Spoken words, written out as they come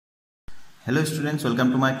Hello students,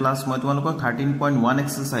 welcome to my class. मैं तुम्हारे 13.1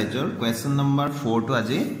 exercise और question number 4 तो आज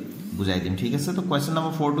बुझाई दिम ठीक আছে तो question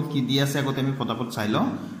number 4 तो কি দিয়া আছে আগতে আমি ফটাফট চাই লও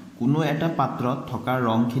কোনো এটা পাত্ৰত থকা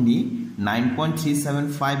ৰংখিনি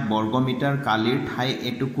 9.375 বৰ্গ মিটাৰ কালিৰ ঠাই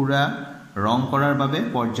এটুকুৰা ৰং কৰাৰ বাবে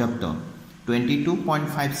পৰ্যাপ্ত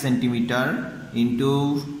 22.5 centimetre into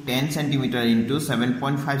 10 centimeter into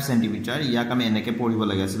 7.5 centimeter ইয়াক আমি এনেকে পঢ়িব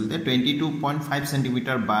লাগে আছিল 22.5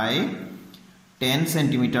 centimeter by 10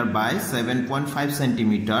 centimeter by 7.5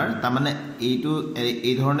 centimeter তামানে এইটো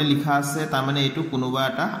এই ধৰণে লিখা আছে তামানে এইটো কোনোবা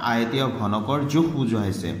এটা আয়তীয় ঘনকৰ জোখ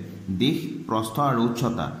বুজাইছে দিশ প্ৰস্থ আৰু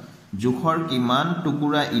উচ্চতা জোখৰ কিমান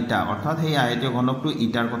টুকুৰা ইটা অৰ্থাৎ এই আয়তীয় ঘনকটো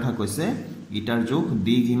ইটাৰ কথা কৈছে ইটাৰ জোখ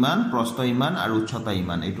দিশ ইমান প্ৰস্থ ইমান আৰু উচ্চতা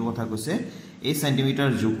ইমান এইটো কথা কৈছে এই সেন্টিমিটাৰ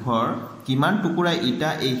জোখৰ কিমান টুকুৰা ইটা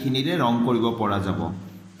এইখিনিৰে ৰং কৰিব পৰা যাব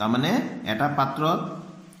তামানে এটা পাত্ৰত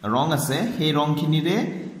ৰং আছে সেই ৰংখিনিৰে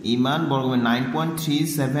ইমান বৰ্গ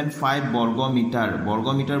 9.375 বৰ্গ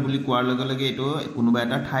মিটাৰ বুলি কোৱাৰ লগে লগে এটো কোনোবা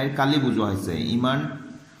এটা ঠাইৰ কালি বুজোৱা হৈছে ইমান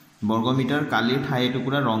বৰ্গ মিটাৰ কালিৰ ঠাই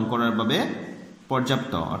এটুকুৰা ৰং কৰাৰ বাবে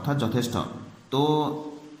পৰ্যাপ্ত অৰ্থাৎ যথেষ্ট তো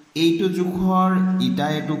এইটো জোখৰ ইটা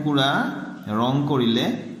এটুকুৰা ৰং কৰিলে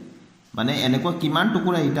মানে এনেকুৱা কিমান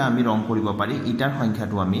টুকুৰা ইটা আমি ৰং কৰিব পাৰি ইটাৰ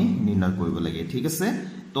সংখ্যাটো আমি নিৰ্ণয় কৰিব লাগে ঠিক আছে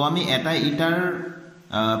তো আমি এটা ইটাৰ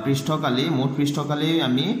পৃষ্ঠকালি মুঠ পৃষ্ঠকালি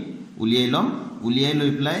আমি উলিয়াই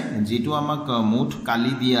লৈ প্লাই যেটো আমাক মুঠ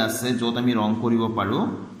কালি দিয়া আছে যত আমি ৰং কৰিব পাৰো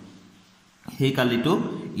সেই কালিটো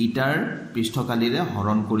ইটাৰ পৃষ্ঠকালিৰে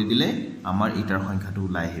হৰণ কৰি দিলে আমাৰ ইটাৰ সংখ্যাটো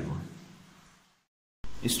ওলাই আহিব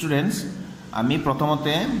স্টুডেন্টস আমি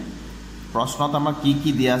প্ৰথমতে প্ৰশ্নত আমাক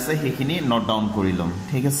কি দিয়া আছে সেইখিনি নোট ডাউন কৰি লম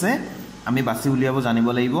ঠিক আছে আমি বাছি উলিয়াব জানিব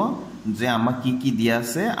লাগিব যে আমাক কি দিয়া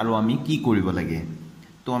আছে আৰু আমি কি কৰিব লাগে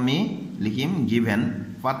তো আমি লিখিম গিভেন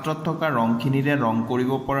পাত্ৰত থকা ৰংখিনিৰে ৰং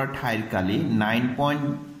কৰিব পৰা ঠাইৰ কালি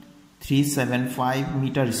 9.375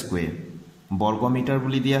 মিটাৰ স্কয়াৰ বৰ্গ মিটাৰ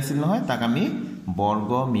বুলি দিয়া আছিল নহয় তাক আমি বৰ্গ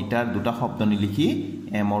মিটাৰ দুটা শব্দ নিলিখি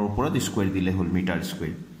m ৰ ওপৰত স্কয়াৰ দিলে হল মিটাৰ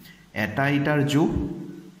স্কয়াৰ এটা ইটাৰ জোখ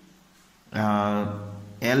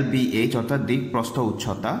LBH অৰ্থাৎ দিক প্ৰস্থ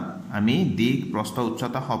উচ্চতা আমি দিক প্ৰস্থ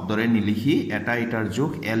উচ্চতা শব্দৰে নিলিখি এটা ইটাৰ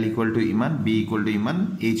জোখ L ইকুয়াল টু ইমান B ইকুয়াল টু ইমান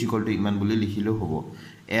H ইকুয়াল টু ইমান বুলি লিখিলে হ'ব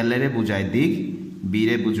L ৰে বুজায় দিক B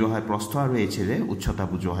ৰে বুজোৱা হয় প্ৰস্থ আৰু H ৰে উচ্চতা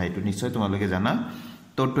বুজোৱা হয় এটো নিশ্চয় তোমালোকে জানা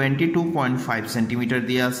তো 22.5 সেন্টিমিটার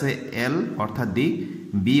দিয়া আছে L অর্থাৎ দিক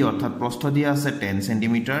B অর্থাৎ প্রস্থ দিয়া আছে 10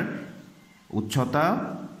 সেন্টিমিটার উচ্চতা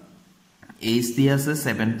H দিয়া আছে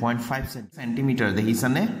 7.5 সেন্টিমিটার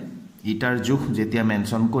দেখিছানে ইটাৰ জোখ যেতিয়া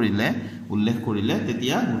মেনশন কৰিলে উল্লেখ কৰিলে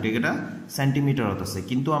তেতিয়া গুটেকেটা সেন্টিমিটাৰত আছে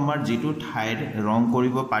কিন্তু আমাৰ যেটো ঠাইৰ ৰং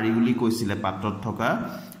কৰিব পাৰি বুলি কৈছিলে পাত্ৰত থকা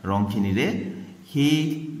ৰংখিনিৰে সেই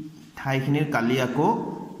ঠাইখিনিৰ কালি আকৌ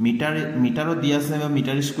মিটাৰত দিয়া আছে বা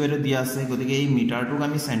মিটাৰ স্কয়াৰত দিয়া আছে গতিকে এই মিটাৰটোক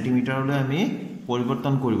আমি সেন্টিমিটাৰলৈ আমি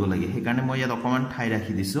পৰিৱৰ্তন কৰিব লাগে সেইকাৰণে মই ইয়াত অকমান ঠাই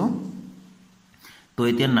ৰাখি দিছো তো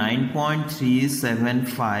এতিয়া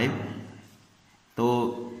 9.375 তো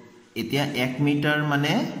এতিয়া 1 মিটাৰ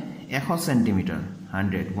মানে 100 centimetre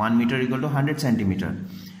 100 metre equal to 100 centimetre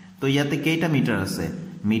তো ইয়াতে কেইটা মিটার আছে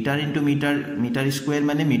মিটার ইনটু মিটার স্কয়ার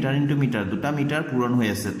মানে মিটার ইনটু মিটার দুটা মিটার পূরণ হৈ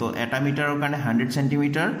আছে তো এটা মিটাৰৰ কাৰণে 100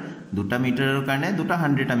 সেন্টিমিটাৰ দুটা মিটাৰৰ কাৰণে দুটা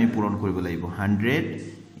 100 আমি পূৰণ কৰিব লাগিব 100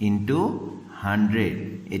 ইনটু 100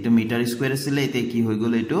 এটো মিটার স্কয়ার আছিল এতে কি হৈ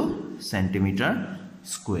গল এটো সেন্টিমিটার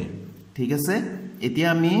স্কয়ার ঠিক আছে এতিয়া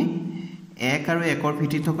আমি 1 আৰু 1 ৰ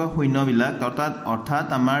ভিতৰত থকা শূন্যবিলাক অৰ্থাৎ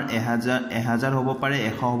আমাৰ 1000 হ'ব পাৰে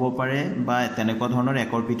 100 হ'ব পাৰে বা তেনেকুৱা ধৰণৰ 1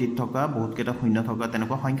 ৰ ভিতৰত থকা বহুত কেটা শূন্য থকা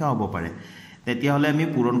তেনেকুৱা সংখ্যা হ'ব পাৰে তেতিয়া হলে আমি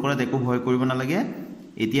পূৰণ কৰাত একো ভয় কৰিব নালাগে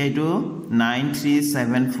এতিয়া এটো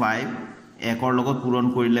 9375 1 ৰ লগত পূৰণ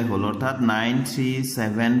কৰিলে হল অৰ্থাৎ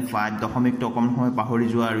 9375 দশমিকটো কম সময় পাহৰি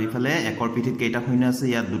যোৱা আৰু ইফালে 1 ৰ ভিতৰত কেইটা শূন্য আছে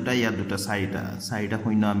ইয়াত দুটা চাৰিটা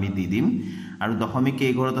শূন্য আমি দি দিম আৰু দশমিক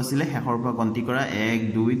কেই ঘৰত আছিল শেষৰ পৰা গন্তি কৰা 1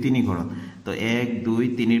 2 3 ঘৰত তো 1 2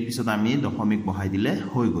 3 ৰ পিছত আমি দশমিক বহাই দিলে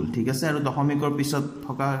হৈ গল ঠিক আছে আৰু দশমিকৰ পিছত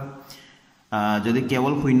থকা যদি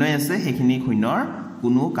কেৱল শূন্যই আছে সেইখিনি শূন্যৰ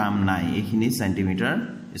কোনো কাম নাই এইখিনি সেন্টিমিটাৰ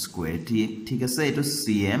স্কয়াৰ ঠিক আছে এটো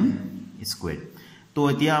cm স্কয়াৰ তো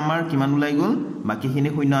এতিয়া আমাৰ কিমান ওলাই গল বাকিখিনি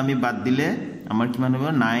শূন্য আমি বাদ দিলে আমাৰ কিমান হ'ব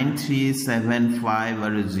 9375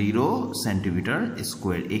 আৰু 0 সেন্টিমিটাৰ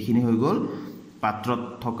স্কয়াৰ এইখিনি হৈ গল পাত্ৰত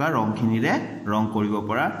থকা ৰংখিনিৰে ৰং কৰিব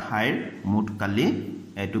পৰা ঠাইৰ মুঠ কালি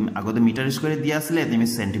এটো আগতে মিটাৰ স্কয়াৰ দিয়া আছিল এতিয়া আমি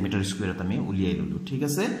সেন্টিমিটাৰ স্কয়াৰত আমি উলিয়াই ললো ঠিক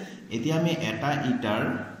আছে এতিয়া আমি এটা ইটাৰ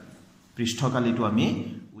পৃষ্ঠকালিটো আমি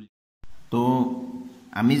তো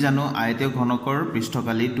আমি জানো আয়তীয় ঘনকৰ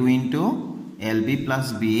পৃষ্ঠকালি 2 into LB plus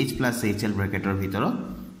BH plus HL ব্ৰেকেটৰ ভিতৰত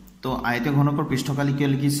তো আয়তীয় ঘনকৰ পৃষ্ঠকালি কি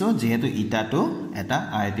লিখিছো যেহেতু ইটাটো এটা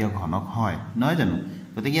আয়তীয় ঘনক হয় নহয় জানো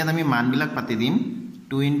গতিকে ইয়াত আমি মানবিলাক পাতি দিম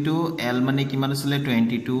 2 into L মানে কিমান আছিল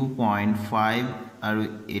 22.5 আৰু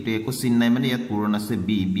এটো একো চিন নাই মানে ইয়াত পূৰণ আছে b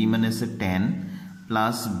মানে আছে 10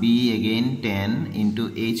 plus b again 10 into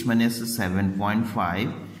h মানে আছে 7.5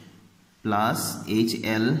 plus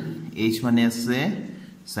h মানে আছে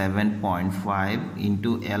 7.5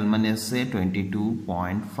 into L মানে আছে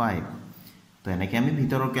 22.5 তো এনেকৈ আমি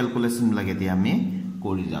ভিতৰৰ ক্যালকুলেশন লাগে দিয়া আমি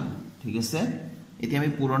কৰি যাম ঠিক আছে এতিয়া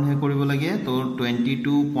আমি পূৰণ হে কৰিব লাগে তো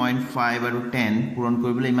 22.5 আৰু 10 পূৰণ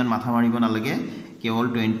কৰিবলৈ ইমান মাথা মাৰিব নালাগে কেৱল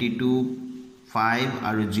 22.5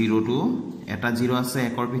 আৰু 0 টো এটা 0 আছে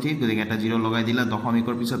একৰ পিঠিত গতিকে এটা 0 লগাই দিলা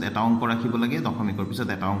দশমিকৰ পিছত এটা অংক ৰাখিব লাগে দশমিকৰ পিছত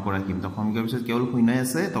এটা অংক ৰাখিম দশমিকৰ পিছত কেৱল শূন্যই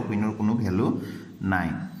আছে তো শূন্যৰ কোনো ভ্যালু নাই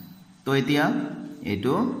তো এতিয়া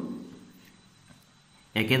এটো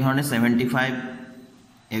একে ধৰণে 75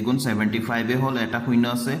 এগুণ 75 এ হল এটা শূন্য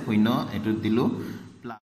আছে শূন্য এটো দিলো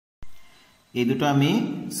এই দুটো আমি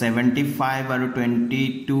 75 আৰু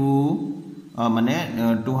 22 মানে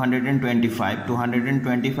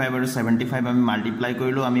 225 আৰু 75 আমি মাল্টিপ্লাই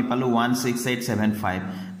কৰিলো আমি পালো 16875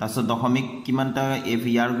 তাছত দশমিক কিমানটা এফ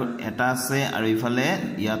ইয়াৰ এটা আছে আৰু ইফালে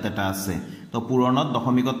ইয়াত এটা আছে তো পূৰণত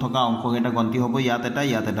দশমিকত থকা অংককেটা গন্তি হ'ব ইয়াত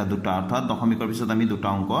এটা দুটা অৰ্থাৎ দশমিকৰ পিছত আমি দুটা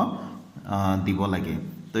অংক দিব লাগে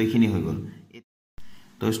তো এইখিনি হৈ গল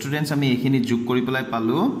তো স্টুডেন্টস আমি এইখিনি যোগ কৰি পেলাই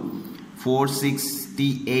পালো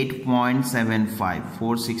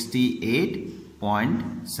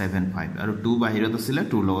 468.75 আৰু 2 বাহিৰত আছিল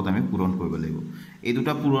 2 লগত আমি পূৰণ কৰিব লাগিব এই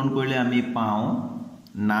দুটা পূৰণ কৰিলে আমি পাও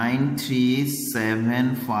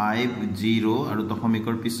 93750 আৰু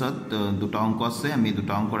দশমিকৰ পিছত দুটা অংক আছে আমি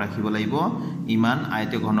দুটা অংক ৰাখিব লাগিব ইমান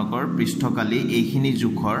আয়ত ঘনকৰ পৃষ্ঠকালি এইখিনি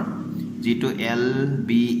জোখৰ যেটো L B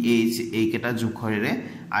H এইকেটা জোখৰেৰে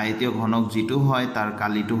আয়তীয় ঘনক যেটো হয় তাৰ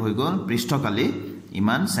কালিটো হৈ গল পৃষ্ঠকালি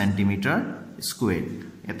ইমান সেন্টিমিটাৰ স্কয়াৰ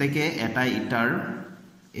এতেকে এটা ইটাৰ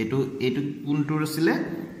এটো কোনটো আছিল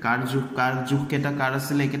কাৰ জোখ কেটা কাৰ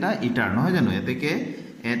আছিল একেটা ইটাৰ নহয় জানো এতেকে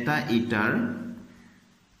এটা ইটাৰ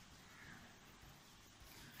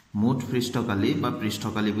মুঠ পৃষ্ঠকালি বা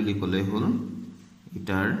পৃষ্ঠকালি বুলি কলে হল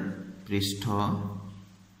ইটাৰ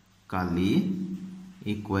পৃষ্ঠকালি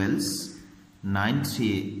equals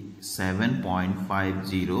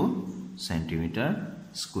 937.50 সেন্টিমিটাৰ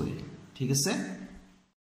স্কয়াৰ ঠিক আছে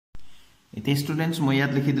এতিয়া স্টুডেন্টস মই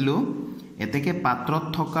ইয়াত লিখি দিলো এতেকে পাত্ৰত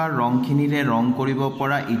থকা ৰংখিনিৰে ৰং কৰিব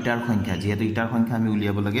পৰা ইটাৰ সংখ্যা যেহেতু ইটাৰ সংখ্যা আমি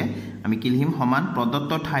উলিয়াব লাগে আমি কি লিখিম সমান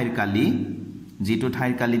প্ৰদত্ত ঠাইৰ কালি যেটো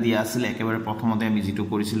ঠাইৰ কালি দিয়া আছিল একেবাৰে প্ৰথমতে আমি যেটো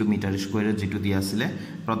কৰিছিলো মিটাৰ স্কয়াৰত যেটো দিয়া আছিল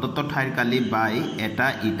প্ৰদত্ত ঠাইৰ কালি বাই এটা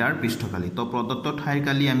ইটাৰ পৃষ্ঠকালি তো প্ৰদত্ত ঠাইৰ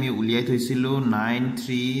কালি আমি উলিয়াই থৈছিলো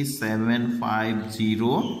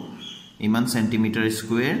 93750 ইমান সেন্টিমিটাৰ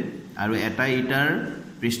স্কয়াৰ আৰু এটা ইটাৰ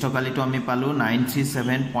পৃষ্ঠকালিটো আমি পালো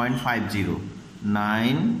 937.50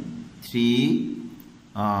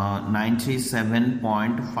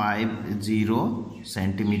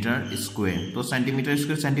 সেন্টিমিটাৰ স্কয়াৰ তো সেন্টিমিটাৰ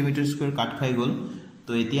স্কয়াৰ কাট খাই গল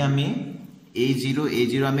তো এতিয়া আমি a0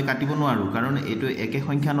 আমি কাটিব নোৱাৰো কাৰণ এটো একে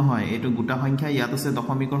সংখ্যা নহয় এটো গোটা সংখ্যা ইয়াত আছে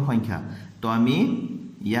দশমিকৰ সংখ্যা তো আমি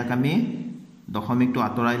ইয়াক আমি দশমিকটো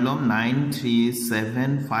আতৰাই লম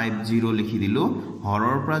 93750 লিখি দিলো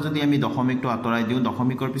হৰৰ পৰা যদি আমি দশমিকটো আতৰাই দিও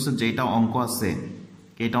দশমিকৰ পিছত যেটা অংক আছে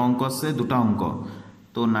কেটা অংক আছে দুটা অংক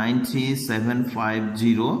তো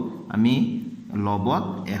 93750 আমি লবত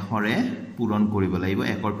এহৰে পূৰণ কৰিব লাগিব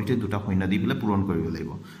একৰ পিঠে দুটা শূন্য দি পেলে পূৰণ কৰিব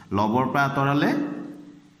লাগিব লবৰ পৰা আতৰালে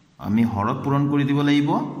আমি হৰত পূৰণ কৰি দিব লাগিব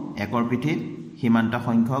একৰ পিঠে হিমানটা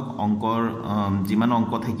সংখ্যক অংকৰ যিমান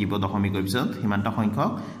অংক থাকিব দশমিকৰ পিছত হিমানটা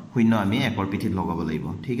সংখ্যক শূন্য আমি একৰ পিঠিত লগাব লাগিব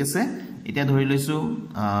ঠিক আছে এতিয়া ধৰি লৈছো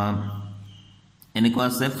এনেকুৱা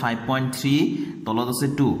আছে 5.3 তলত আছে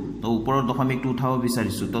 2 তো ওপৰৰ দশমিকটো উঠাব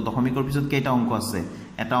বিচাৰিছো তো দশমিকৰ পিছত কেইটা অংক আছে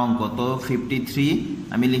এটা অংক তো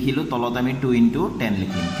 53 আমি লিখিলো তলত আমি 2 into 10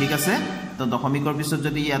 লিখিম ঠিক আছে তো দশমিকৰ পিছত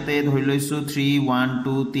যদি ইয়াতে ধৰি লৈছো 3 1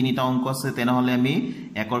 2 তিনিটা অংক আছে তেনেহলে আমি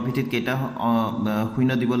একৰ পিঠিত কেইটা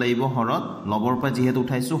শূন্য দিব লাগিব হৰত লবৰ পৰা যেহেতু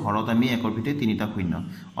উঠাইছো হৰত আমি একৰ পিঠিত তিনিটা শূন্য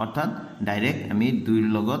অৰ্থাৎ ডাইৰেক্ট আমি 2 ৰ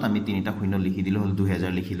লগত আমি তিনিটা শূন্য লিখি দিলে হল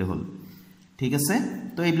 2000 লিখিলে হল ঠিক আছে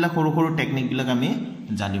তো এইবিলা সৰু সৰু টেকনিক বিলাক আমি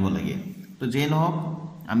জানিব লাগে তো যে নহক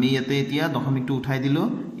আমি ইয়াতে এতিয়া দশমিকটো উঠাই দিলো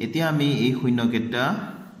এতিয়া আমি এই শূন্য কেটা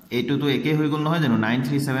এইটো তো একে হৈ গল নহয় জানো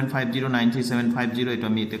 93750 এটো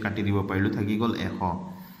আমি এতে কাটি দিব পাৰিলো থাকি গল 100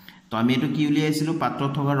 তো আমি এটো কি উলিয়াইছিলো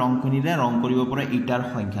পাত্ৰত থকা ৰংখিনিৰে ৰং কৰিব পৰা ইটাৰ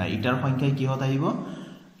সংখ্যা কিহত আহিব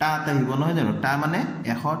টা আহিব নহয় জানো টা মানে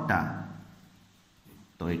 100 টা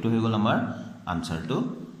তো এটো হৈ গল আমাৰ আনসাৰটো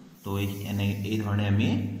তো এই ধৰণে আমি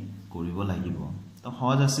কৰিব লাগিব তো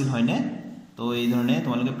সহজ আছিল হয়নে তো এই ধৰণে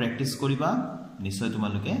তোমালোকে প্ৰেক্টিস কৰিবা নিশ্চয়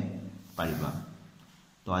তোমালোকে পাৰিবা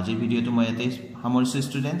তো আজিৰ ভিডিওটো মই ইয়াতে সামৰিছো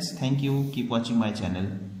students thank U keep watching my channel